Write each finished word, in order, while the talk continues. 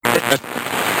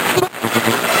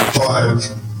5,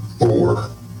 4,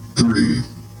 3,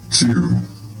 2,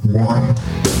 1.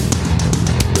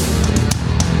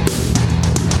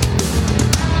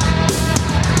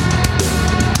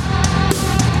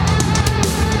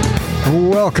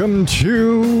 Welcome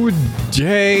to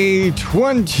day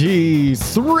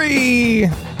 23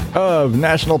 of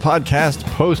National Podcast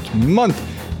Post Month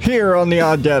here on the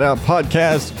Odd Dad Out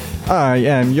podcast. I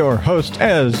am your host,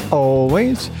 as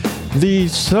always, the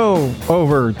so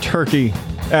over turkey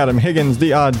Adam Higgins,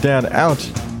 the Odd Dad Out.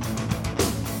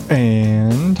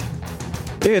 And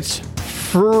it's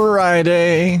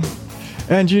Friday.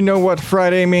 And you know what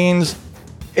Friday means?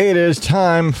 It is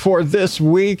time for this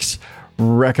week's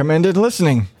Recommended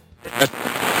Listening.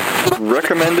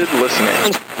 Recommended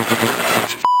Listening.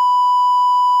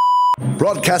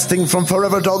 Broadcasting from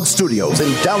Forever Dog Studios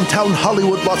in downtown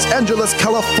Hollywood, Los Angeles,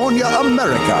 California,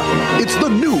 America. It's the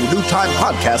new time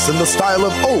podcast in the style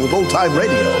of old-time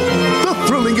radio. The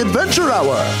Thrilling Adventure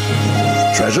Hour.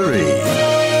 Treasury.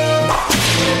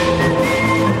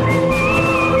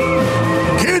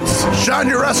 Kids, shine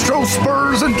your Astro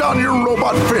Spurs and don your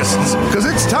robot fists, because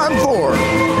it's time for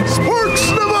Sparks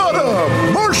Nevada,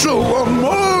 Marshall on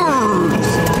Mars.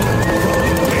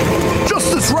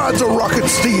 Justice rides a rocket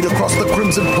steed across the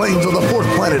crimson plains of the fourth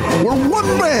planet, where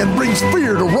one man brings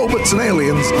fear to robots and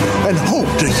aliens, and hope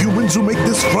to humans who make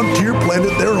this frontier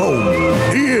planet their home.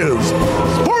 He is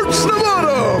Sparks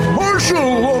Nevada,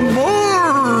 Marshall on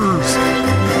Mars.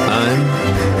 I'm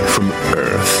from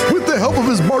Earth. With the help of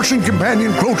his Martian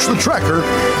companion, Croach the Tracker.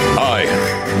 I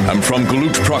am from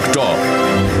Galut Proctor,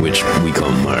 which we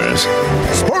call Mars.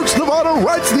 Sparks Nevada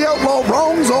rights the outlaw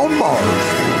wrongs on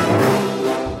Mars.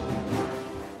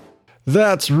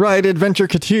 That's right,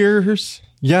 Adventure-Cateers.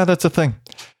 Yeah, that's a thing.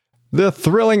 The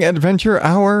Thrilling Adventure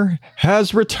Hour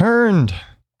has returned.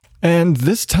 And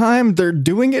this time, they're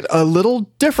doing it a little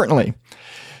differently.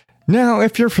 Now,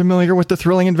 if you're familiar with the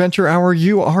Thrilling Adventure Hour,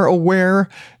 you are aware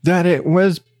that it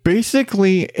was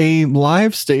basically a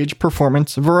live stage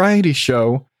performance variety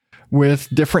show with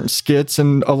different skits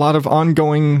and a lot of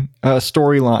ongoing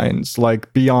storylines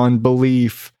like Beyond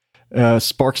Belief,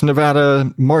 Sparks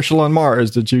Nevada, Marshall on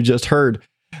Mars that you just heard.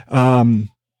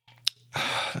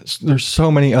 There's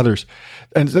so many others.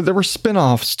 And there were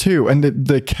spin-offs too. And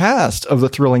the cast of the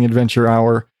Thrilling Adventure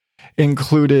Hour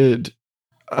included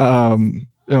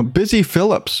Busy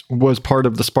Phillips was part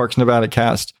of the Sparks Nevada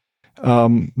cast.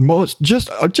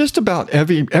 Just about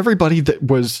everybody that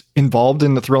was involved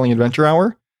in the Thrilling Adventure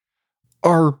Hour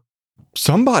are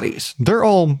somebodies. They're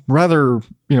all rather,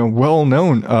 well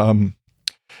known.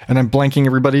 And I'm blanking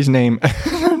everybody's name.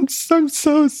 I'm so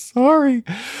sorry.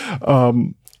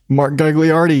 Mark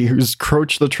Gagliardi, who's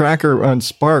Croach the Tracker on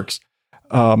Sparks.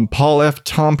 Paul F.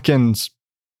 Tompkins.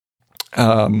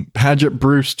 Paget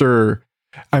Brewster.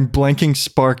 I'm blanking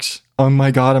Sparks. Oh my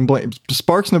God, I'm blanking.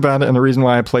 Sparks Nevada, and the reason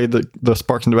why I played the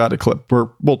Sparks Nevada clip were,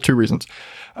 two reasons.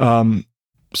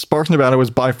 Sparks Nevada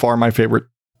was by far my favorite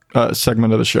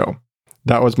segment of the show.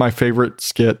 That was my favorite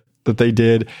skit that they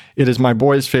did. It is my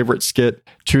boy's favorite skit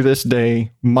to this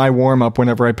day. My warm-up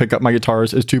whenever I pick up my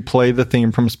guitars is to play the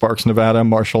theme from Sparks Nevada,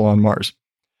 Marshall on Mars.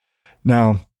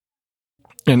 Now,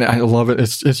 and I love it.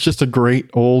 It's just a great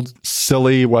old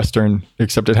silly Western,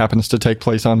 except it happens to take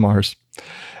place on Mars.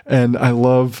 And I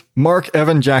love Mark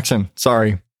Evan Jackson.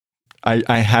 Sorry,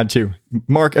 I had to.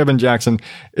 Mark Evan Jackson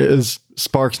is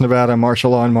Sparks Nevada,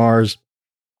 Marshall on Mars.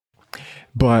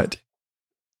 But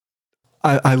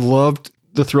I loved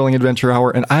the Thrilling Adventure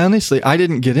Hour, and I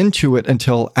didn't get into it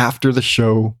until after the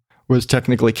show was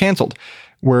technically canceled.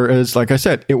 Whereas, like I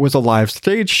said, it was a live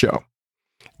stage show.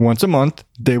 Once a month,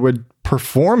 they would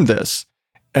perform this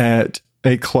at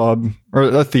a club or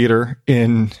a theater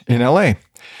in LA.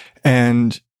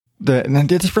 And they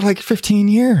did this for like 15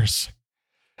 years.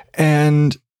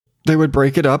 And they would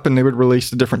break it up and they would release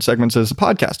the different segments as a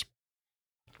podcast.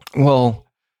 Well,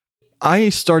 I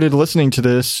started listening to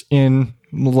this in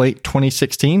late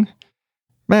 2016,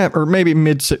 or maybe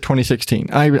mid 2016.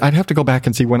 I'd have to go back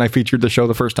and see when I featured the show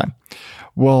the first time.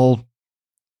 Well,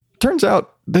 turns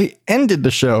out they ended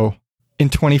the show in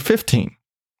 2015.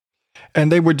 And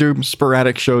they would do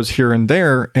sporadic shows here and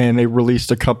there, and they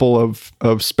released a couple of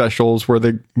specials where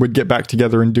they would get back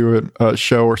together and do a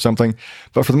show or something.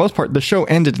 But for the most part, the show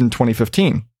ended in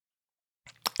 2015.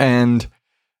 And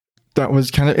that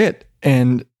was kind of it.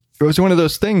 And it was one of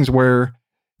those things where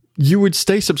you would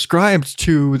stay subscribed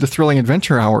to the Thrilling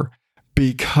Adventure Hour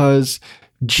because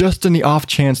just in the off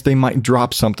chance they might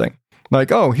drop something.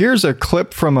 Like, oh, here's a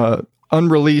clip from a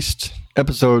unreleased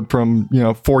episode from,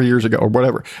 4 years ago or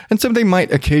whatever. And so they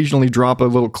might occasionally drop a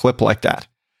little clip like that.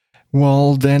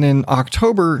 Well, then in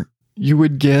October, you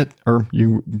would get,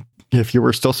 if you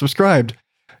were still subscribed,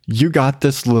 you got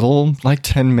this little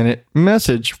 10-minute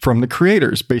message from the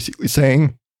creators basically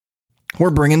saying, we're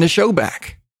bringing the show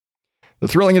back. The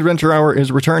Thrilling Adventure Hour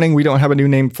is returning. We don't have a new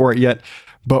name for it yet,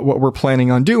 but what we're planning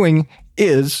on doing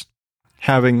is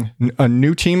having a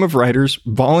new team of writers,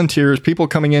 volunteers, people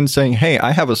coming in saying, hey,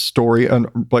 I have a story,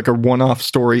 like a one-off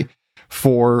story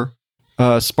for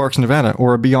Sparks Nevada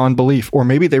or a Beyond Belief, or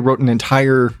maybe they wrote an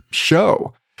entire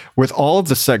show with all of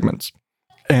the segments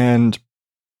and,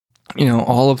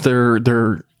 all of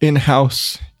their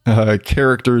in-house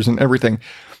characters and everything.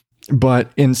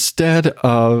 But instead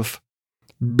of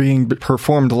being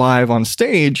performed live on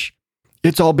stage,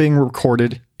 it's all being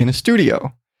recorded in a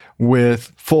studio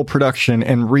with full production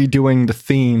and redoing the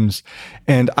themes.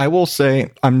 And I will say,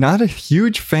 I'm not a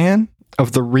huge fan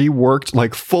of the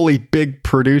reworked, fully big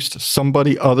produced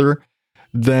somebody other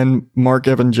than Mark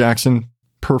Evan Jackson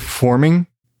performing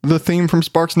the theme from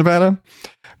Sparks Nevada,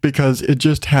 because it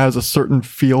just has a certain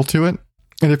feel to it.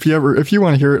 And if you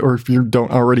want to hear it, or if you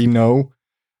don't already know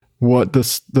what the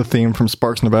theme from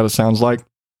Sparks Nevada sounds like,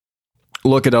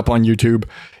 look it up on YouTube.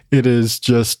 It is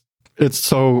just,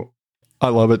 I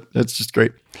love it. It's just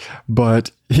great. But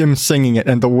him singing it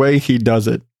and the way he does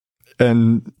it,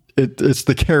 and it's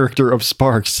the character of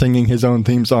Sparks singing his own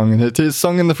theme song, and it is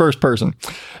sung in the first person.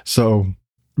 So,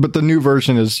 but the new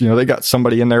version is, they got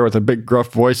somebody in there with a big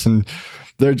gruff voice, and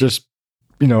they're just,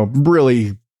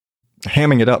 really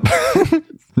hamming it up.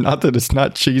 Not that it's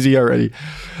not cheesy already,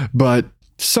 but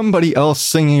somebody else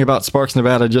singing about Sparks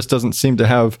Nevada just doesn't seem to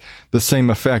have the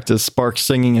same effect as Sparks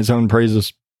singing his own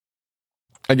praises.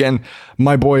 Again,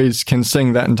 my boys can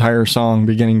sing that entire song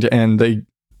beginning to end. They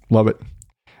love it.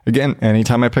 Again,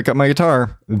 anytime I pick up my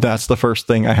guitar, that's the first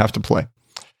thing I have to play.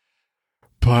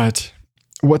 But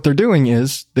what they're doing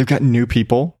is they've got new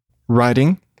people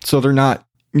writing, so they're not,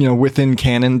 within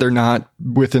canon. They're not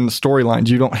within the storylines.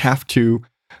 You don't have to.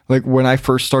 When I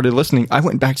first started listening, I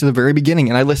went back to the very beginning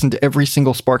and I listened to every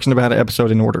single Sparks Nevada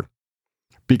episode in order,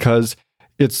 because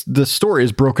the story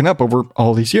is broken up over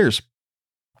all these years.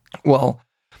 Well,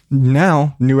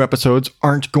 now new episodes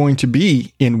aren't going to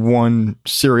be in one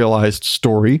serialized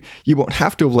story. You won't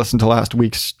have to have listened to last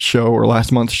week's show or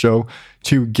last month's show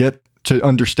to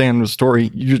understand the story.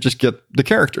 You just get the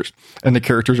characters, and the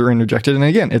characters are interjected. And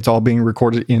again, it's all being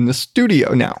recorded in the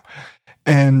studio now.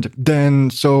 And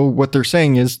then, so what they're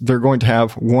saying is they're going to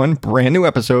have one brand new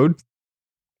episode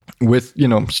with,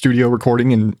 studio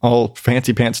recording and all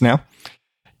fancy pants now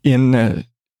in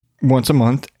once a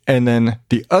month. And then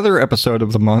the other episode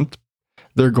of the month,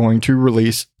 they're going to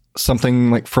release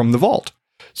something from the vault,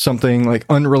 something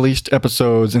unreleased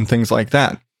episodes and things like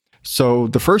that. So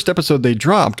the first episode they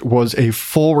dropped was a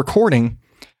full recording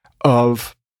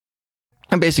of,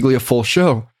 and basically a full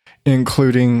show,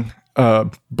 including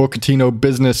Bocatino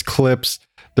business clips.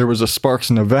 There was a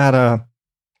Sparks Nevada.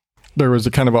 There was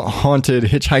a kind of a haunted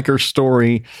hitchhiker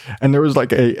story. And there was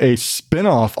a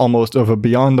spin-off almost of a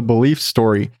Beyond the Belief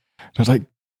story. I was like,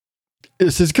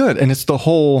 this is good. And it's the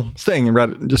whole thing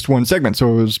in just one segment.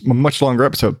 So it was a much longer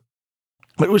episode.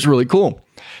 But it was really cool.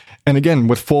 And again,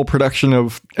 with full production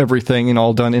of everything and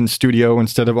all done in studio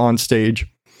instead of on stage.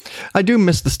 I do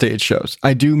miss the stage shows.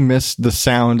 I do miss the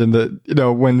sound and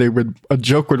when a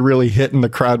joke would really hit and the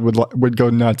crowd would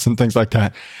go nuts and things like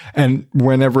that. And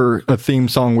whenever a theme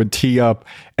song would tee up,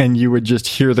 and you would just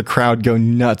hear the crowd go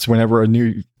nuts whenever a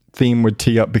new theme would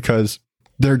tee up, because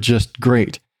they're just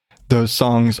great. Those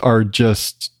songs are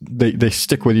just, they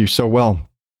stick with you so well.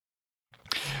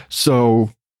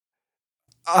 So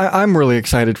I'm really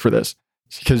excited for this,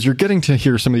 because you're getting to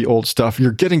hear some of the old stuff.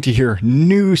 You're getting to hear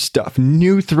new stuff,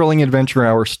 new Thrilling Adventure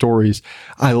Hour stories.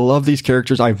 I love these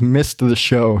characters. I've missed the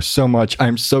show so much.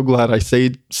 I'm so glad I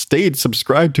stayed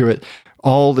subscribed to it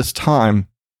all this time.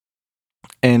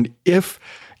 And if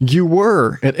you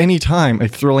were at any time a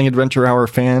Thrilling Adventure Hour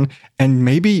fan, and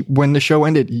maybe when the show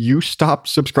ended, you stopped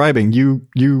subscribing,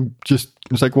 you just,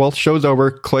 it's like, well, show's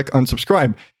over, click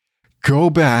unsubscribe. Go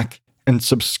back and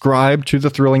subscribe to the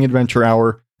Thrilling Adventure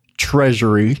Hour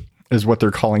Treasury, is what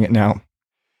they're calling it now.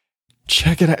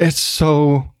 Check it out. It's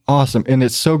so awesome. And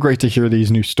it's so great to hear these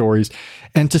new stories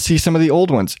and to see some of the old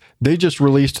ones. They just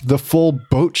released the full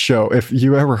boat show. If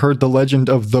you ever heard the legend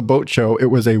of the boat show, it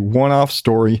was a one-off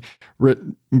story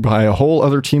written by a whole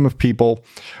other team of people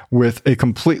with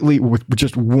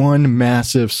just one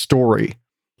massive story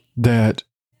that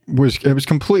was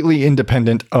completely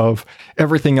independent of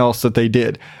everything else that they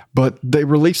did. But they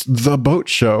released the boat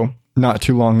show not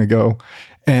too long ago,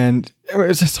 and it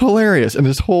was just hilarious. And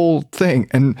this whole thing,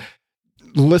 and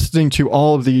listening to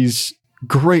all of these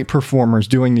great performers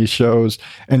doing these shows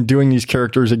and doing these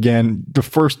characters again. The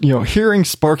first, hearing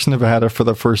Sparks Nevada for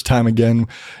the first time again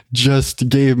just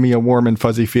gave me a warm and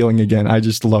fuzzy feeling again. I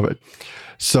just love it.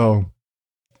 So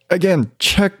again,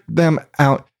 check them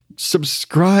out.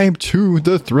 Subscribe to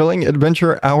the Thrilling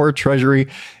Adventure Hour Treasury.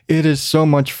 It is so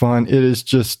much fun. It is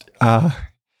just,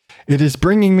 it is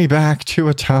bringing me back to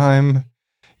a time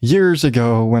years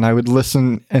ago when I would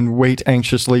listen and wait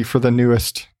anxiously for the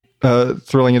newest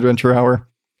Thrilling Adventure Hour.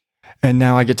 And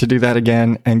now I get to do that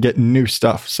again and get new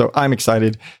stuff. So I'm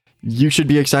excited. You should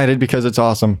be excited because it's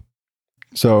awesome.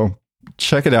 So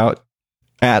check it out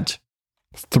at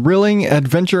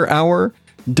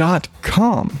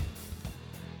thrillingadventurehour.com.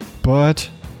 But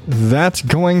that's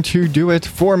going to do it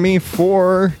for me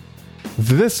for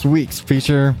this week's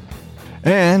feature.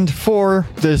 And for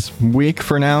this week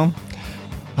for now,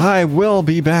 I will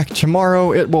be back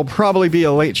tomorrow. It will probably be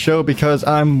a late show because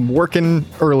I'm working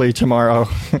early tomorrow.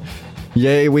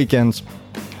 Yay, weekends.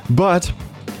 But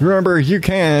remember, you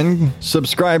can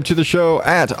subscribe to the show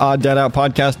at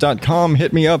odddadoutpodcast.com.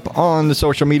 Hit me up on the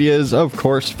social medias, of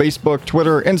course, Facebook,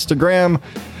 Twitter, Instagram,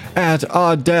 at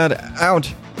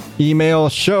odddadout. Email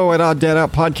show at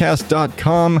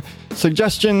odddadoutpodcast.com.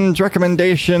 Suggestions,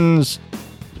 recommendations,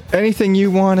 anything you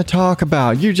want to talk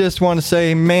about. You just want to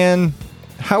say, man,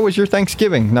 how was your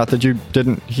Thanksgiving? Not that you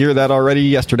didn't hear that already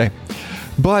yesterday.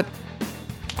 But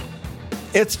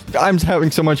I'm having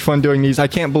so much fun doing these. I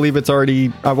can't believe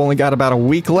I've only got about a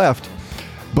week left.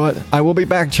 But I will be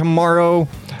back tomorrow.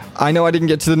 I know I didn't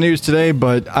get to the news today,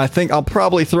 but I think I'll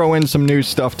probably throw in some news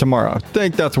stuff tomorrow. I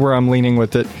think that's where I'm leaning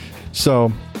with it.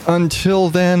 So until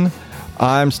then,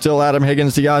 I'm still Adam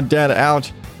Higgins, the Odd Dad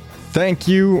out. Thank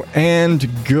you and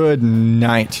good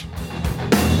night.